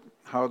fellowship.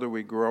 How do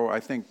we grow? I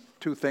think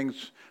two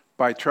things: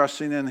 by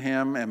trusting in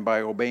Him and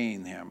by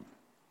obeying Him.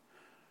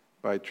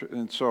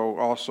 And so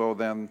also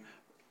then,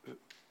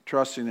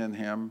 trusting in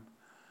Him,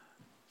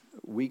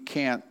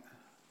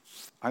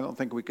 I don't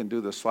think we can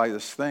do the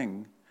slightest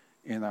thing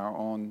in our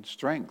own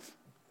strength.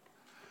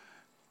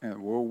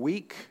 And we're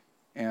weak,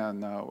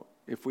 and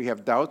if we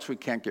have doubts, we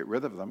can't get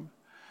rid of them.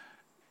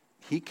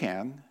 He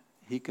can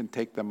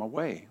take them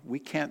away. We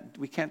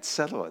can't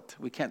settle it.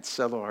 We can't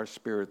settle our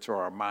spirits or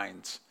our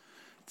minds.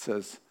 It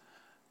says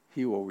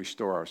He will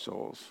restore our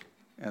souls.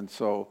 And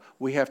so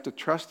we have to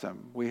trust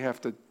Him. We have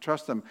to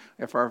trust Him.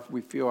 If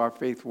we feel our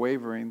faith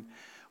wavering,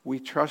 we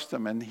trust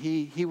Him, and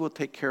He will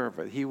take care of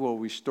it. He will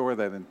restore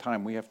that in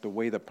time. We have to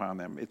wait upon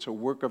Him. It's a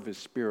work of His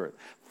Spirit.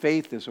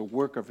 Faith is a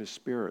work of His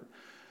Spirit.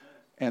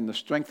 And the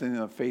strengthening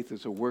of faith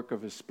is a work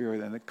of His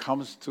Spirit, and it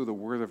comes through the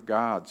Word of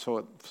God. So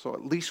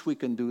at least we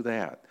can do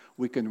that.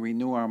 We can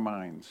renew our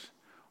minds.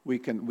 We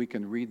can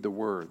read the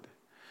Word.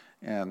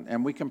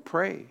 And we can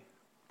pray.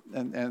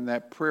 And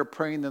that prayer,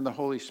 praying in the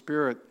Holy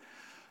Spirit,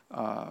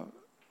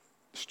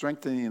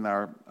 strengthening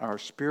our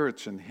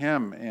spirits in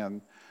Him,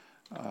 and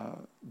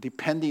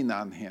depending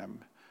on Him,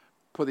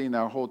 putting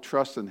our whole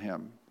trust in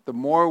Him. The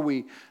more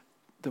we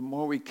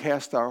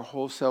cast our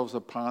whole selves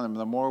upon Him,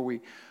 the more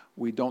we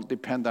don't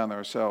depend on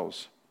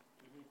ourselves,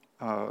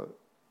 the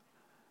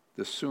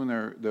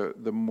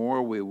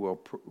more we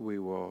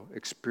will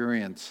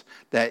experience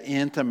that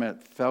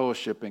intimate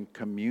fellowship and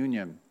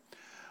communion,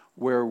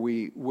 where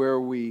we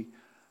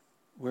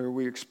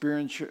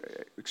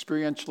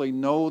experientially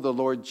know the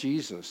Lord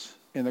Jesus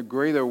in a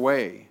greater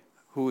way,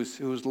 who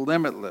is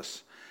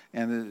limitless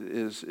and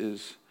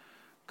is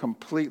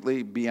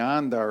completely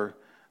beyond our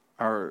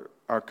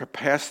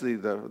capacity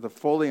to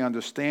fully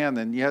understand,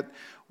 and yet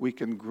we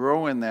can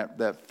grow in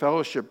that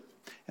fellowship.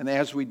 And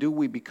as we do,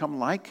 we become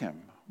like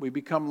Him. We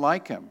become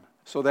like Him.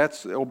 So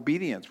that's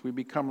obedience. We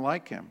become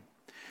like Him.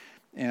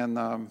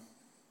 And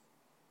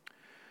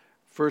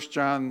 1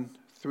 John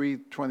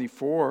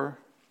 3:24,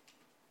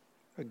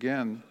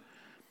 again,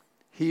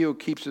 he who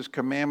keeps His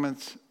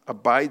commandments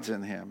abides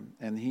in Him,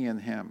 and He in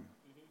him.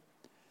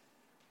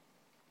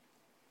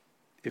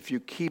 If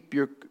you keep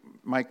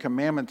my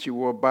commandments, you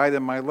will abide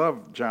in my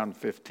love, John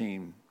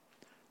 15,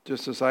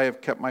 just as I have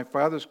kept my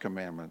Father's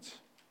commandments.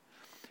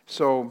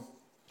 So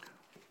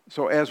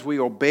as we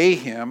obey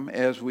Him,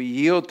 as we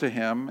yield to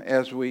Him,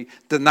 as we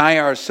deny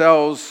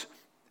ourselves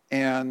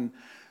and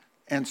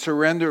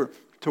surrender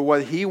to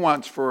what He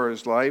wants for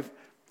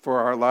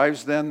our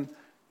lives, then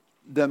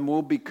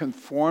we'll be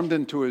conformed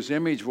into His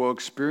image. We'll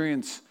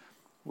experience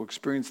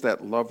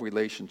that love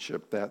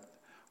relationship, that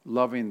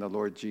loving the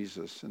Lord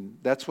Jesus. And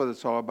that's what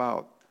it's all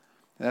about.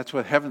 And that's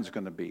what heaven's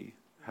going to be.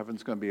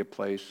 Heaven's going to be a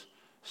place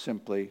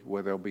simply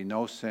where there'll be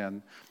no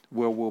sin,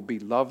 where we'll be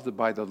loved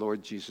by the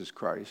Lord Jesus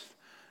Christ,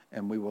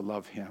 and we will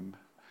love Him,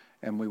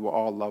 and we will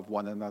all love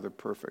one another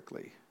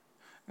perfectly.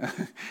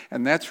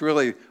 And that's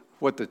really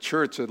what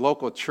the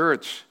local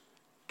church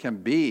can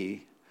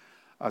be,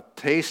 a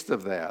taste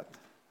of that.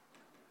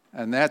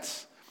 And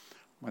that's,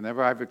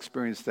 whenever I've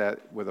experienced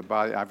that with a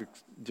body, I've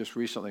just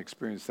recently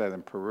experienced that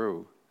in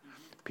Peru.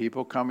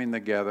 People coming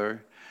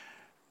together,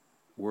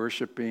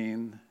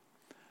 worshiping,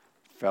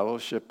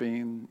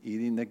 fellowshipping,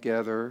 eating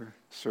together,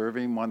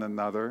 serving one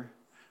another.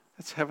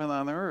 It's heaven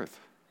on earth.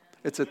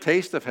 It's a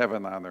taste of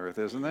heaven on earth,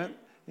 isn't it?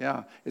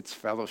 Yeah, it's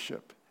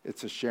fellowship.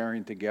 It's a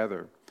sharing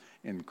together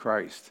in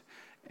Christ.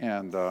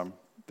 And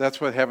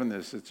that's what heaven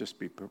is. It's just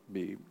be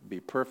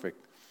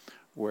perfect,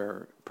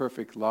 where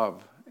perfect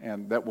love,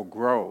 and that will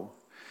grow.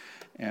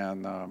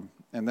 And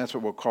that's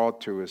what we're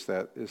called to, is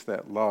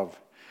that love.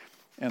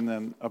 And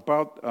then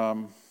about, I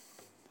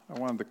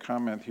wanted to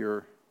comment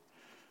here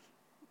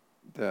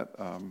that,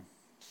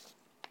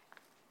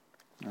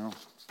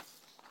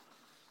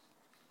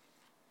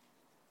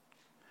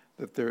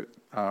 that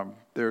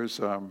there's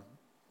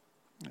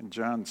in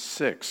John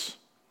 6,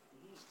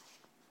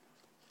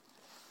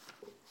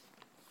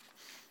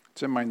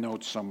 it's in my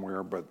notes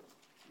somewhere, but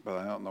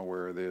I don't know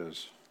where it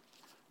is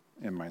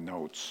in my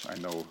notes. I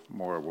know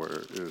more where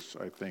it is,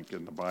 I think,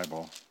 in the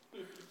Bible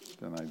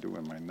than I do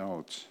in my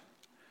notes.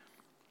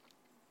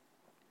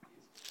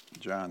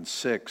 John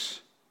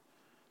 6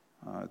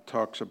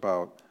 talks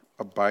about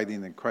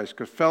abiding in Christ,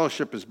 because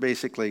fellowship is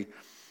basically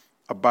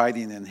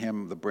abiding in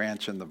Him, the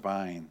branch and the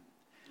vine,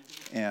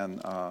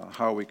 and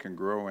how we can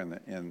grow in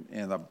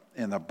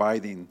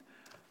abiding.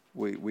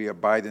 We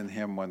abide in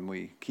Him when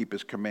we keep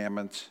His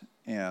commandments,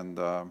 and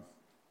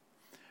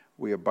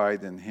we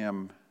abide in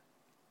Him.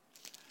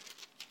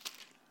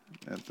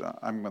 And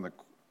I'm going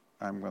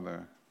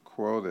to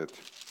quote it.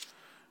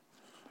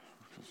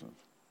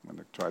 I'm going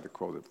to try to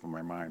quote it from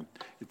my mind.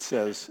 It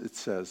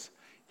says,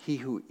 "He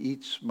who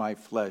eats my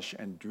flesh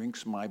and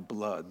drinks my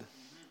blood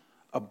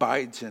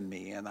abides in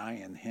me, and I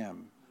in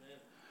him.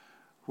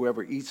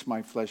 Whoever eats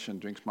my flesh and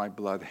drinks my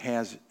blood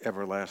has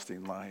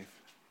everlasting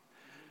life,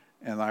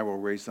 and I will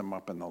raise them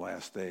up in the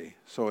last day."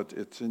 So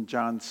it's in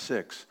John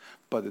 6,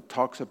 but it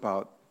talks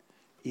about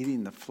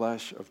eating the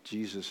flesh of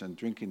Jesus and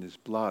drinking his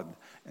blood,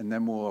 and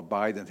then we'll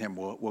abide in him.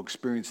 We'll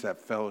experience that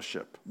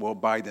fellowship. We'll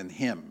abide in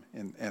him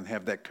and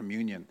have that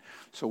communion.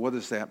 So what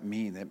does that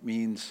mean? It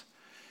means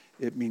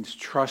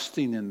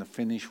trusting in the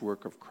finished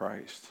work of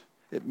Christ.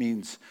 It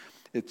means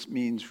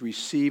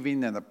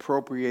receiving and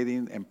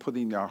appropriating and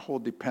putting our whole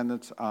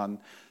dependence on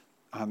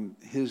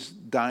his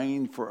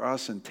dying for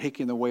us and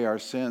taking away our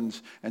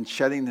sins and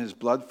shedding his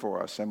blood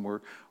for us. And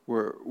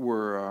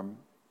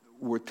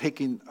we're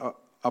taking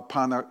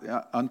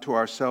unto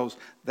ourselves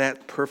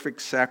that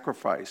perfect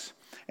sacrifice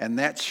and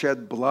that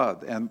shed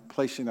blood, and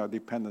placing our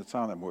dependence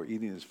on him. We're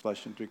eating his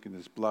flesh and drinking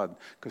his blood,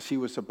 because he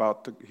was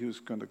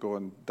going to go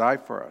and die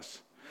for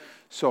us.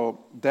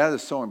 So that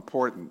is so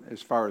important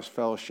as far as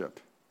fellowship,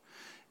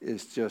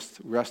 is just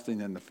resting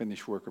in the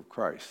finished work of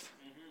Christ,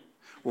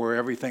 where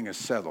everything is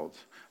settled.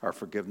 Our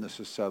forgiveness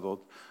is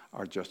settled.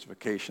 Our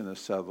justification is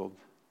settled.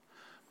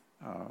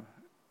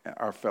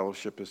 Our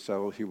fellowship is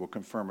settled. He will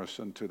confirm us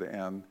unto the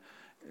end.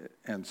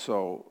 And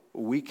so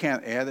we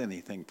can't add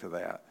anything to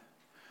that.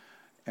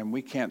 And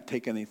we can't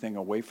take anything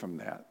away from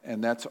that.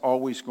 And that's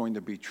always going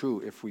to be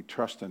true if we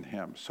trust in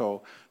him.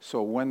 So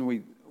when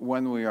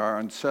we are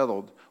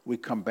unsettled, we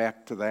come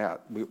back to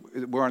that.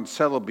 We're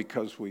unsettled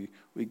because we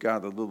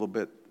got a little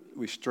bit,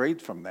 we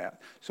strayed from that.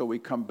 So we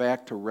come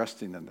back to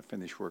resting in the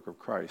finished work of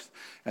Christ.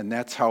 And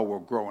that's how we'll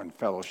grow in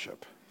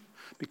fellowship.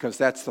 Because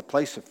that's the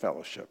place of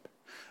fellowship.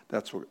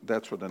 That's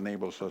what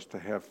enables us to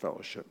have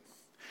fellowship.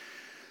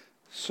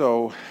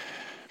 So,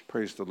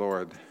 praise the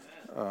Lord,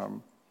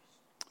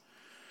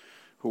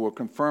 who will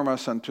confirm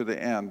us unto the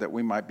end, that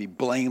we might be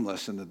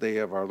blameless in the day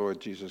of our Lord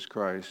Jesus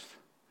Christ.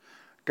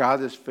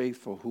 God is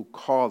faithful, who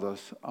called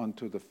us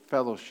unto the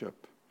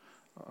fellowship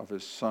of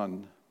his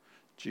Son,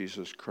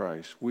 Jesus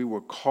Christ. We were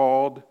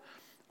called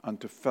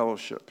unto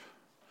fellowship.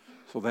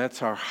 So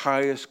that's our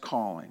highest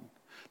calling.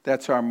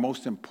 That's our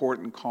most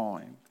important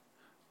calling.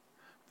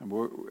 And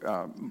we're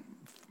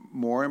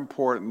more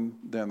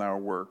important than our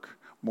work,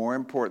 more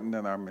important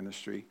than our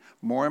ministry,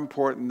 more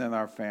important than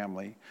our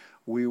family.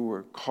 We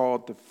were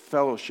called to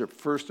fellowship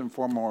first and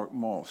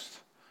foremost,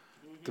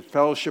 to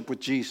fellowship with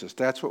Jesus.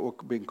 That's what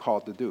we're being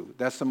called to do.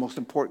 That's the most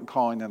important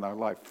calling in our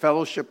life.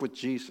 Fellowship with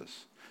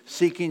Jesus,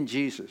 seeking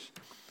Jesus,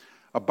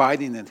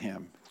 abiding in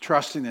him,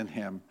 trusting in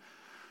him,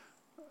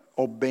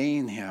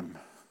 obeying him,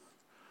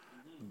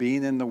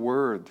 being in the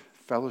Word,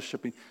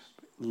 fellowshipping,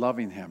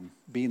 loving him,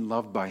 being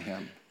loved by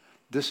him.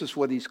 This is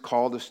what he's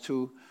called us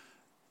to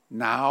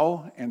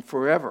now and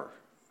forever.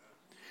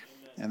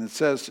 Amen. And it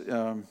says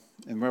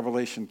in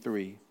Revelation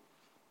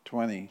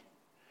 3:20,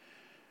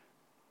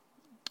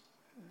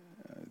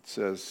 it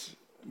says,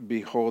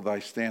 "Behold, I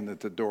stand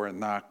at the door and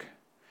knock.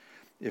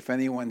 If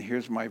anyone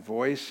hears my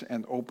voice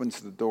and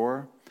opens the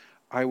door,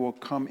 I will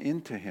come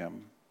into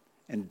him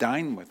and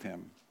dine with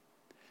him,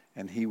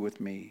 and he with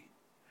me."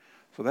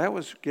 So that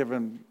was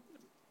given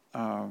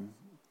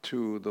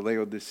to the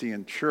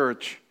Laodicean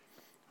church,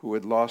 who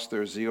had lost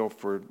their zeal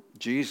for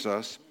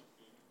Jesus,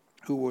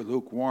 who were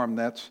lukewarm.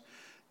 That's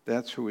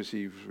who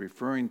he was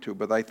referring to.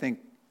 But I think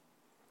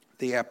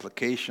the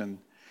application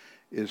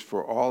is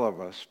for all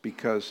of us,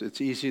 because it's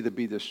easy to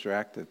be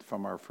distracted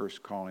from our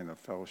first calling of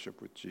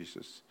fellowship with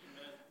Jesus.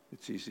 Amen.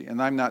 It's easy.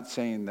 And I'm not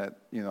saying that,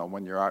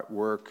 when you're at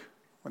work,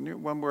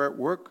 when we're at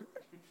work,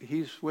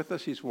 he's with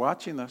us, he's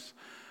watching us.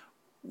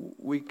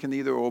 we can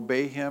either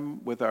obey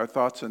him with our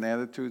thoughts and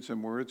attitudes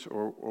and words,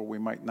 or we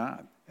might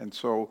not. And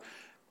so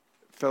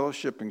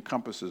fellowship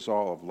encompasses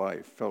all of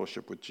life,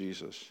 fellowship with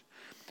Jesus.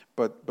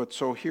 But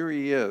so here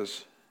he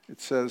is.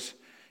 It says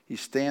he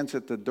stands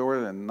at the door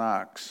and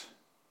knocks.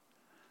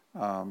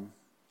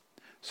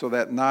 So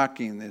that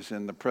knocking is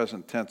in the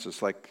present tense.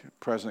 It's like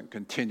present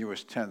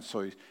continuous tense.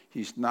 So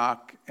he's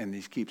knock and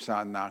he keeps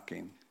on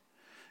knocking.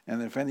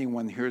 And if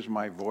anyone hears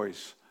my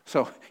voice,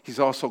 so he's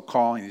also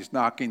calling. He's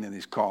knocking and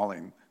he's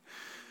calling.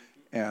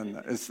 And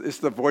it's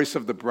the voice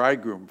of the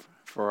bridegroom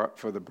for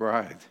the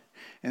bride.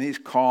 And he's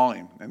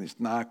calling and he's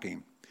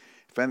knocking.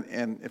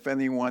 If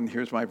anyone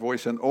hears my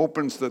voice and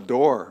opens the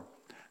door,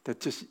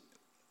 that just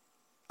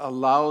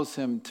allows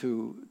him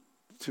to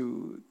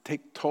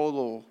take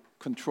total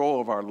control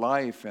of our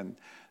life, and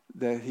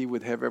that he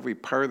would have every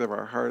part of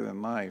our heart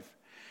and life.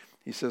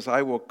 He says,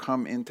 I will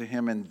come into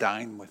him and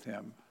dine with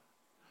him.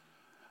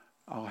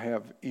 I'll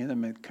have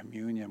intimate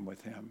communion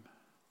with him.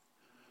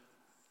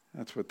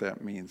 That's what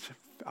that means.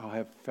 I'll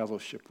have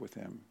fellowship with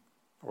him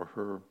or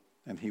her,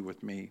 and he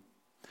with me.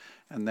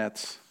 And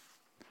that's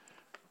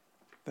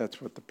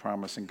what the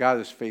promise. And God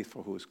is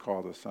faithful who has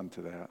called us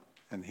unto that.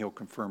 And he'll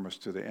confirm us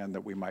to the end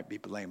that we might be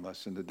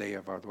blameless in the day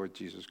of our Lord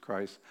Jesus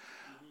Christ.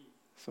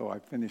 So I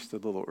finished a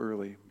little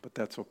early, but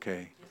that's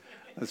okay.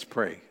 Let's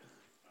pray.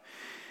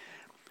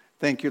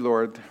 Thank you,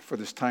 Lord, for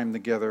this time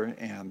together,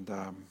 and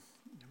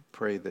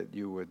pray that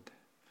you would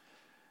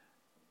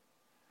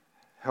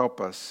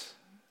help us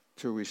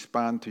to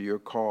respond to your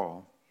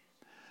call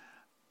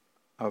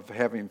of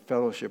having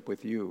fellowship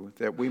with you,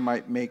 that we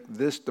might make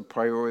this the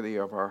priority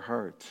of our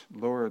hearts.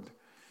 Lord,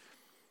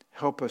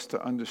 help us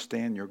to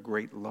understand your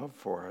great love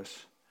for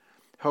us.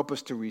 Help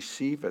us to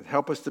receive it.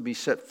 Help us to be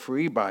set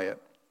free by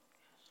it.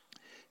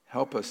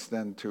 Help us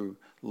then to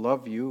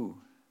love you.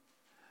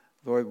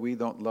 Lord, we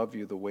don't love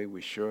you the way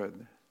we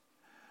should.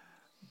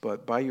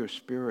 But by your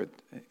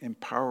Spirit,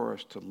 empower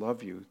us to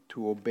love you,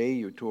 to obey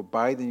you, to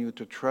abide in you,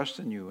 to trust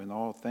in you in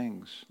all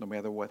things, no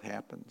matter what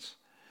happens.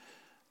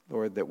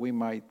 Lord, that we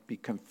might be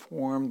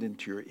conformed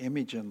into your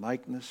image and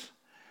likeness,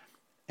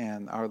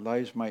 and our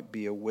lives might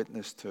be a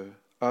witness to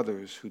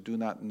others who do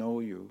not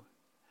know you.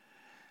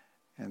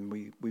 And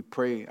we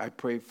pray, I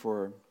pray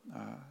for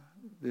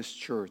this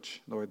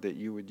church, Lord, that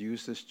you would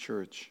use this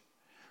church,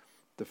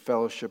 the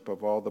fellowship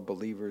of all the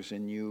believers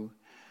in you,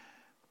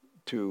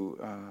 to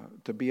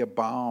be a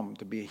balm,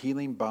 to be a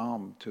healing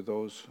balm to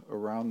those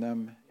around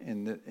them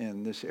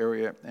in this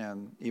area,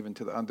 and even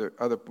to the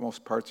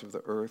othermost parts of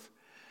the earth,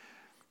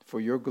 for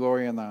your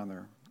glory and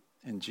honor.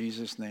 In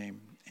Jesus'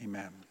 name,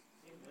 amen.